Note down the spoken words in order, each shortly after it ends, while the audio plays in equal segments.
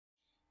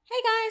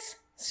Hey guys,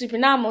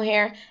 Supernormal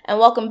here, and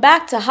welcome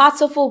back to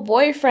Hatoful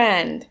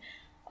Boyfriend.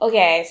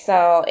 Okay,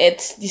 so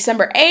it's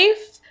December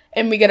 8th,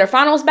 and we get our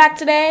finals back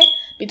today.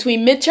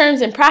 Between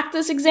midterms and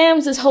practice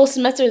exams, this whole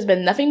semester has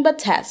been nothing but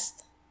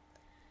tests.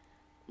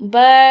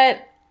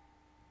 But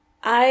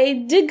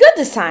I did good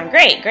this time.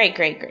 Great.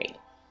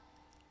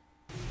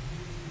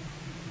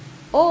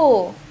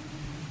 Oh,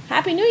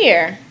 Happy New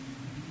Year.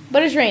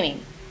 But it's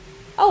raining.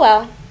 Oh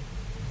well.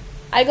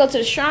 I go to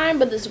the shrine,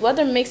 but this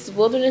weather makes the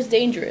wilderness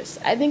dangerous.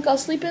 I think I'll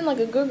sleep in like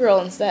a good girl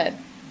instead.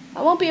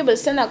 I won't be able to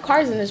send out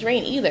cards in this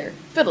rain either.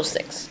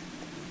 Fiddlesticks.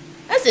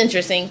 That's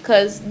interesting,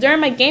 because during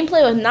my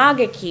gameplay with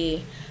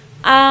Nagaki,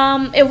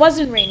 it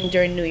wasn't raining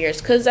during New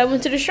Year's, because I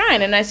went to the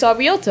shrine and I saw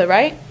Ryota,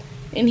 right?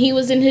 And he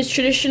was in his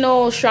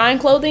traditional shrine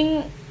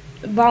clothing,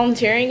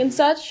 volunteering and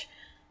such.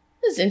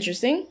 That's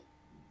interesting.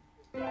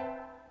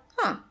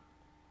 Huh.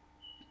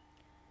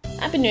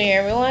 Happy New Year,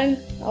 everyone.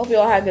 I hope you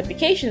all had good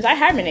vacations. I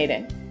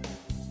hibernated.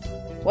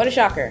 What a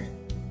shocker.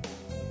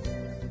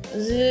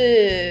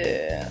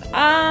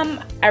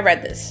 I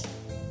read this.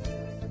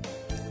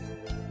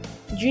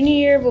 Junior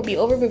year will be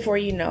over before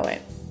you know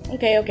it.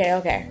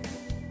 Okay.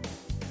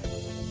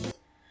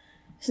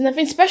 There's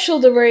nothing special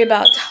to worry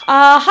about.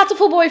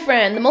 Hatoful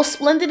Boyfriend, the most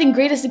splendid and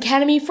greatest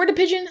academy for the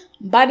pigeon,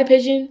 by the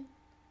pigeon.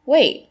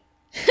 Wait.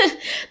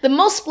 The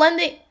most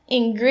splendid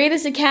and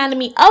greatest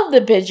academy of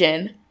the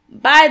pigeon,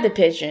 by the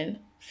pigeon,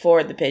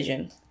 for the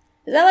pigeon.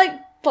 Is that like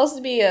supposed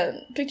to be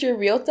a picture of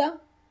Ryota?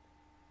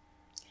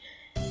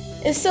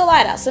 It's still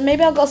light out, so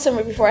maybe I'll go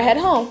somewhere before I head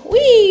home.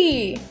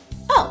 Whee!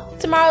 Oh,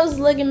 tomorrow's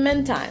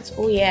Ligamentines.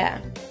 Oh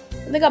yeah.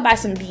 I think I'll buy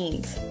some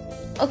beans.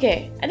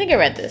 Okay, I think I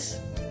read this.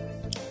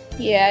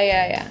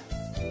 Yeah.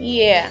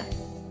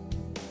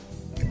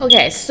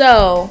 Okay,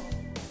 so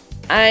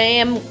I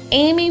am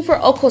aiming for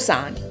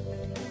Oko-san.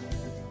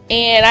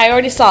 And I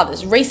already saw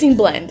this, Racing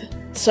Blend.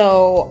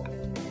 So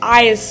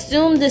I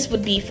assume this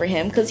would be for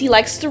him because he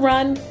likes to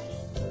run,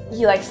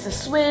 he likes to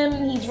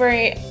swim, he's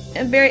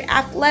a very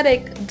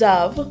athletic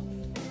dove.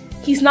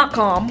 He's not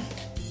calm.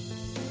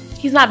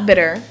 He's not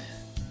bitter.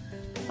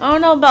 I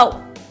don't know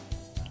about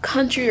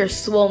country or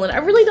swollen. I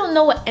really don't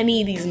know what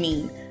any of these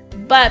mean.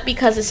 But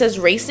because it says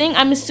racing,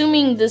 I'm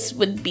assuming this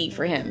would be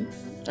for him.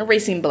 A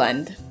racing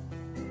blend.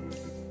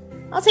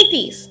 I'll take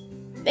these.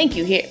 Thank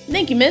you,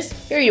 miss.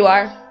 Here you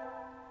are.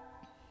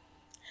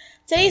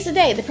 Today's the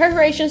day. The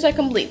preparations are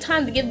complete.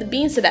 Time to give the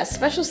beans to that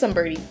special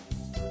somebody.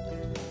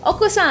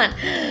 Oko-san!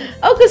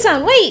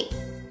 Oko-san, wait!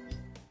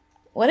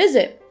 What is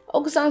it?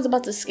 Oko-san's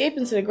about to escape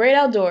into the great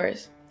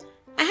outdoors.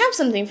 I have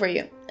something for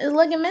you. It's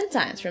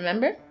Ligamentines,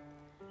 remember?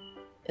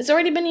 It's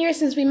already been a year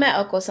since we met,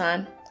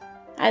 Oko-san.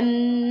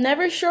 I'm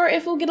never sure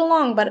if we'll get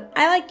along, but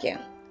I like you.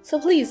 So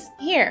please,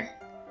 here.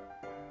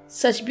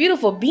 Such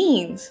beautiful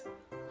beans.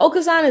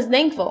 Oko-san is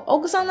thankful.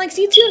 Oko-san likes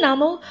you too,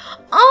 Namu.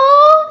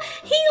 Oh,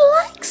 he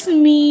likes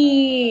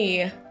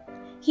me.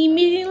 He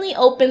immediately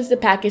opens the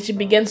package and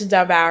begins to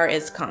devour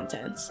its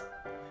contents.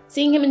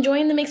 Seeing him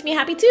enjoying them makes me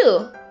happy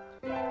too.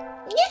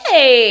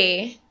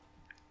 Yay!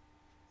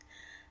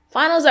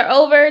 Finals are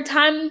over.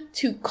 Time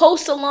to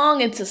coast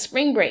along into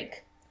spring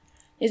break.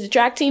 Is the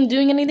track team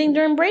doing anything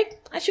during break?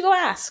 I should go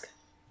ask.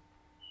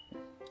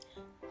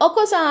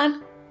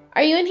 Oko-san,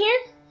 are you in here?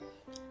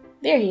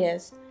 There he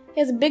is.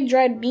 He has big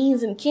dried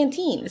beans in the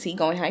canteen. Is he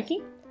going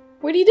hiking?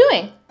 What are you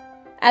doing?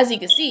 As you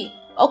can see,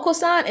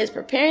 Oko-san is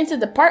preparing to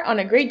depart on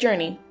a great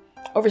journey.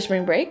 Over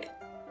spring break?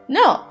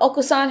 No,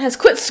 Oko-san has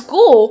quit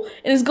school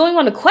and is going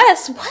on a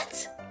quest.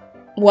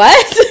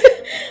 What?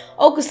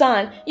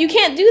 Oko-san, you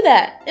can't do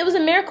that. It was a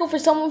miracle for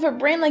someone with a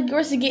brain like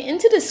yours to get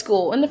into this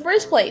school in the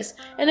first place.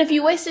 And if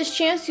you waste this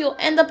chance, you'll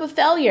end up a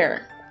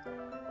failure.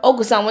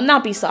 Oko-san will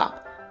not be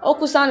stopped.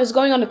 Oko-san is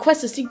going on a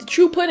quest to seek the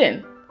true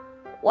pudding.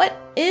 What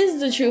is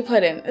the true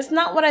pudding? It's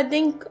not what I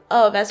think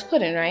of as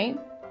pudding, right?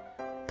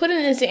 Pudding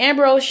is the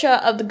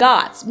ambrosia of the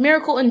gods,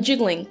 miracle and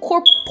jiggling,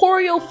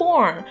 corporeal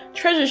form,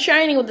 treasure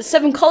shining with the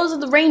 7 colors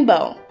of the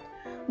rainbow.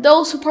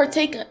 Those who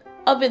partake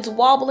of its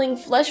wobbling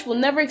flesh will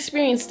never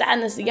experience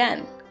sadness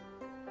again.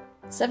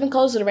 7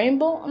 colors of the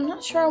rainbow? I'm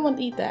not sure I want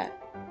to eat that.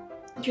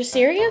 You're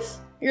serious?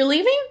 You're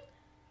leaving?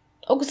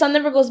 Oko-san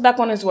never goes back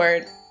on his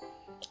word.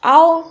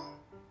 I'll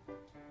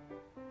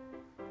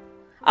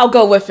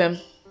go with him.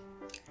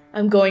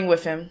 I'm going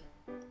with him.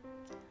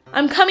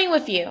 I'm coming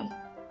with you.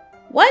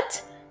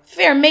 What?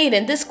 Fair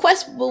maiden, this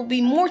quest will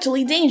be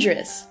mortally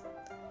dangerous.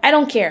 I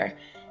don't care.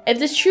 If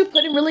this true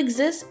pudding really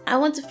exists, I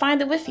want to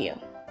find it with you.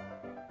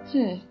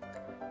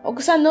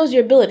 Oko-san knows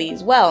your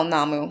abilities well,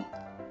 Namu.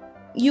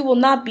 You will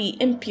not be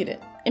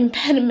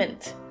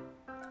impediment.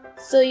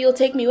 So you'll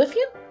take me with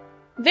you?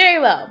 Very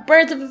well.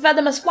 Birds of a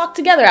feather must flock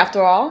together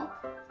after all.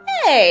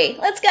 Hey,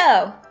 let's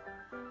go.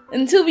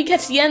 Until we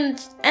catch the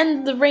end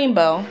of the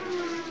rainbow.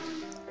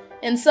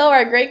 And so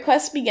our great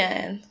quest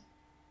began.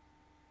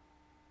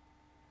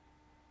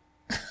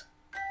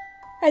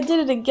 I did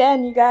it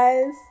again, you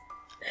guys.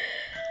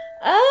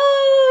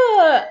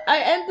 Oh, I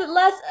ended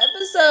last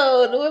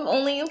episode with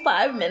only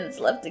 5 minutes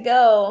left to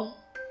go.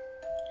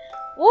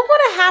 What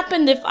would have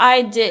happened if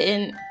I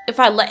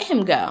let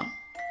him go?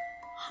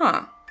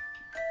 Huh.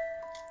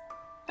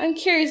 I'm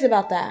curious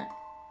about that.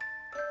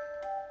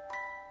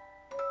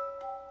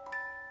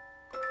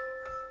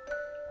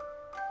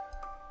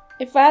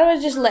 If I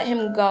would just let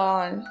him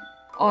go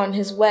on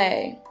his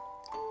way,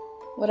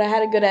 would I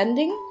had a good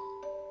ending?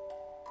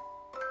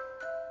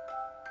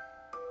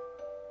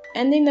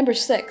 Ending number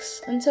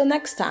 6. Until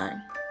next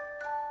time.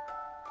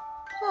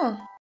 Huh.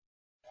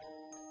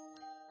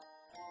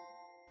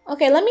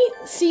 Okay, let me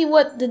see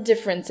what the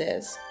difference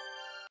is.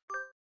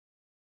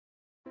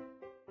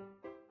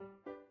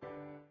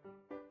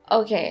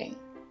 Okay,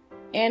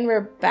 and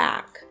we're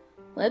back.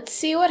 Let's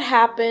see what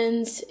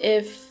happens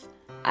if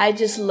I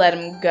just let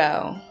him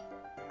go.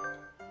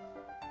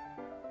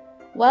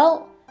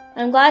 Well,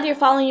 I'm glad you're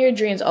following your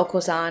dreams,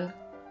 Oko-san.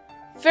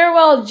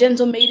 Farewell,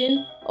 gentle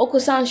maiden.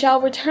 Oko-san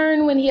shall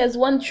return when he has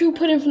won true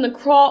pudding from the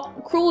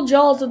cruel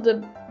jaws of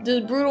the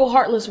brutal,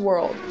 heartless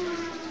world.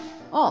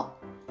 Oh.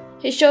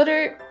 He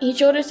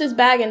shoulders his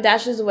bag and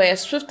dashes away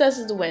as swift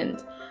as the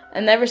wind. I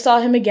never saw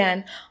him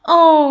again.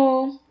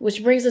 Oh,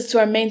 which brings us to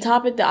our main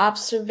topic, the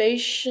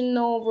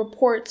observational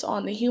reports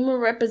on the human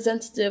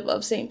representative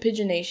of St.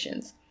 Pigeon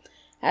Nations.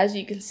 As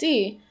you can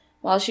see,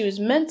 while she was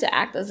meant to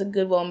act as a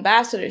goodwill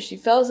ambassador, she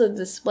fails to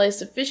display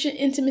sufficient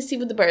intimacy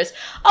with the birds.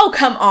 Oh,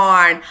 come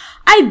on.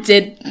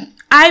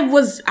 I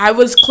was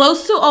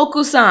close to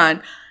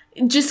Oko-san.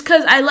 Just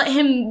because I let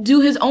him do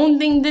his own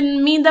thing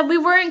didn't mean that we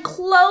weren't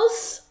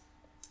close.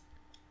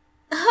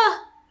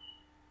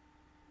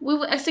 We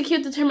will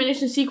execute the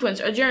termination sequence.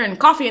 Adjourn.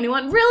 Coffee,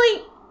 anyone?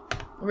 Really?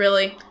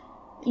 Really?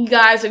 You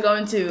guys are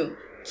going to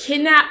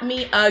kidnap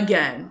me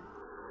again.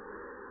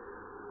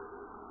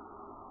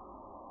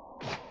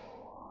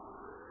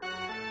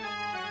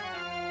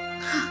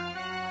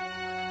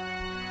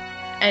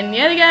 And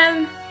yet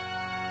again,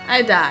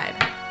 I died.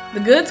 The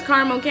goods,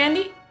 caramel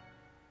candy,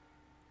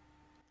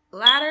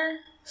 ladder,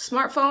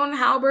 smartphone,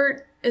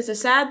 halberd. It's a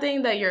sad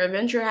thing that your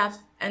adventure has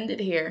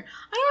ended here.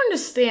 I don't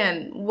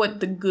understand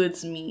what the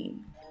goods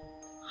mean.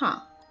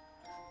 Huh.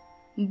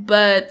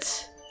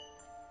 But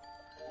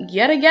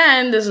yet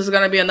again, this is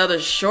gonna be another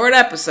short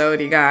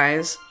episode, you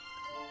guys.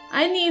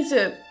 I need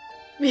to...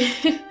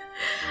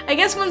 I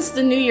guess once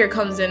the new year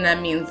comes in, that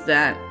means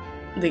that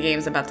the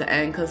game's about to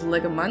end because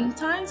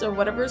Legamontines or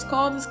whatever it's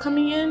called is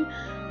coming in.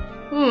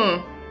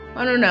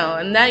 I don't know.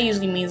 And that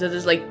usually means that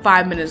there's like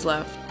 5 minutes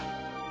left.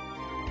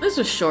 This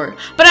was short.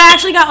 But I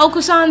actually got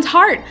Oko-san's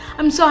heart.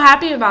 I'm so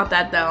happy about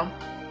that though.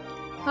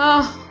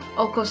 Oh,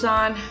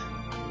 Oko-san.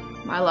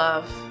 My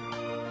love.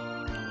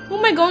 Who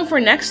am I going for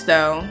next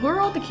though? Who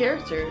are all the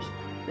characters?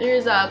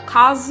 There's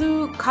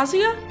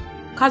Kazuya?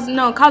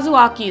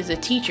 Kazuaki is a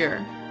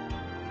teacher.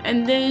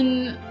 And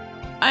then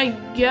I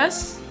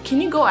guess, can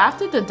you go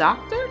after the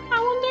doctor? I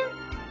wonder?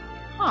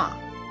 Huh.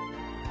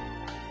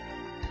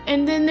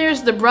 And then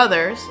there's the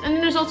brothers. And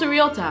then there's also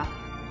Ryota.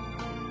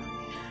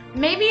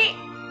 Maybe...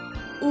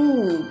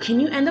 Ooh, can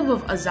you end up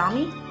with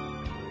Azami?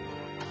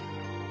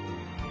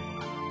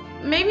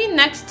 Maybe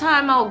next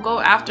time I'll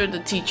go after the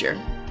teacher.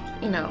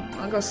 You know,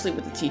 I'll go sleep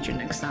with the teacher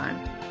next time.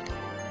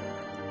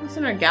 What's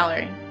in our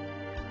gallery?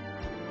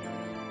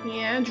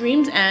 Yeah,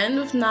 Dreams End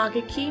with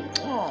Nagaki.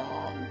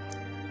 Aww.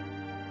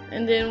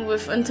 And then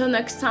with Until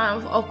Next Time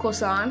with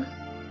Oko-san.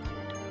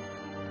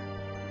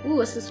 Ooh,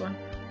 what's this one?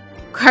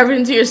 Carve it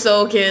into your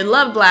soul, kid.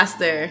 Love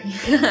Blaster.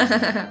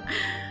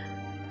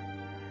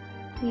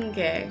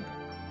 Okay.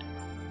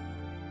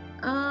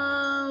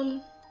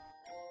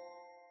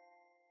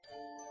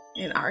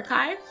 An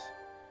archive?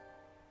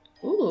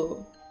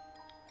 Ooh.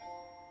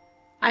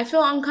 I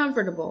feel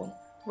uncomfortable.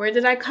 Where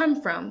did I come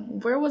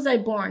from? Where was I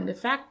born? The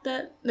fact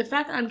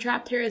I'm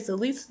trapped here is the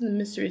least of the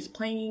mysteries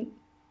plaguing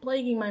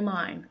my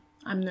mind.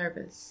 I'm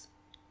nervous.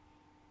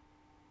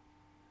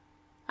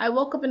 I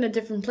woke up in a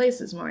different place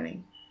this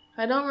morning.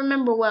 I don't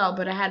remember well,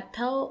 but I had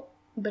pale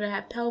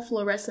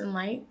fluorescent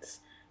lights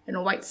and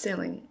a white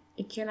ceiling.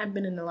 It can't have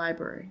been in the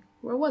library.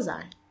 Where was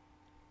I?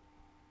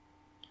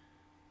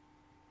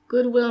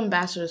 Goodwill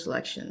Ambassador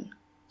Selection.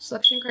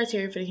 Selection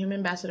criteria for the human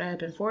ambassador has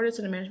been forwarded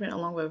to the management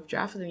along with a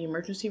draft of the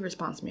emergency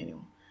response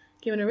manual.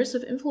 Given the risk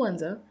of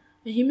influenza,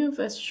 a human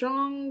with as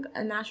strong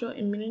a natural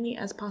immunity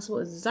as possible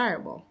is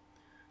desirable.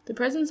 The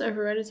presence of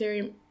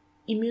hereditary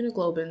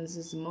immunoglobulins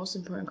is the most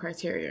important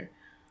criteria.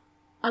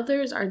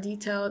 Others are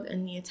detailed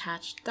in the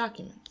attached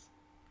documents.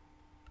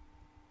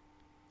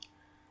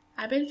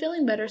 I've been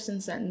feeling better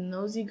since that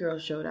nosy girl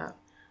showed up.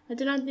 I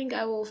do not think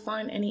I will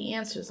find any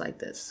answers like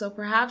this, so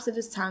perhaps it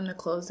is time to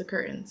close the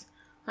curtains.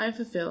 I am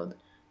fulfilled,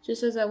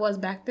 just as I was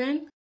back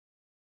then.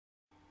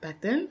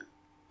 Back then?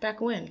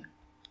 Back when?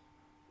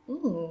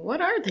 Ooh,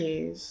 what are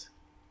these?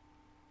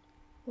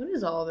 What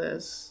is all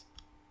this?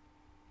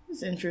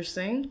 It's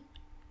interesting.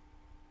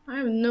 I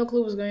have no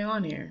clue what's going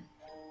on here.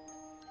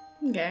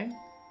 Okay.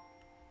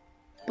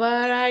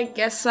 But I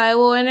guess I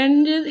will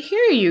end it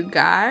here, you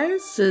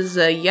guys. This is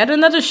yet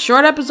another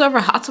short episode for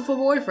Hatoful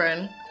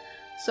Boyfriend.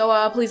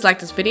 So please like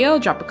this video,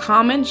 drop a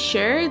comment,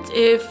 share it.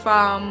 If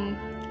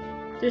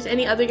there's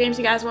any other games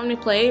you guys want me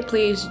to play,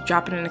 please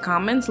drop it in the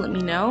comments. Let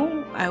me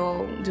know. I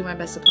will do my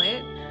best to play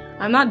it.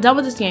 I'm not done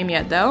with this game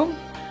yet, though.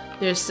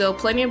 There's still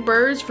plenty of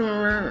birds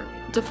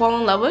to fall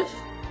in love with.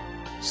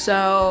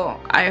 So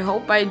I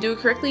hope I do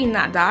correctly and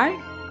not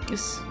die.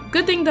 It's a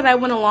good thing that I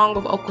went along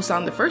with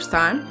Oko-san the first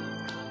time,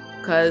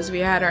 because we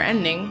had our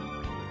ending.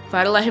 If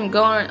I'd let him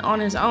go on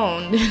his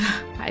own, then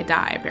I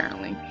die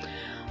apparently.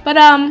 But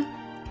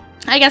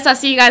I guess I'll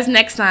see you guys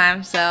next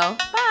time. So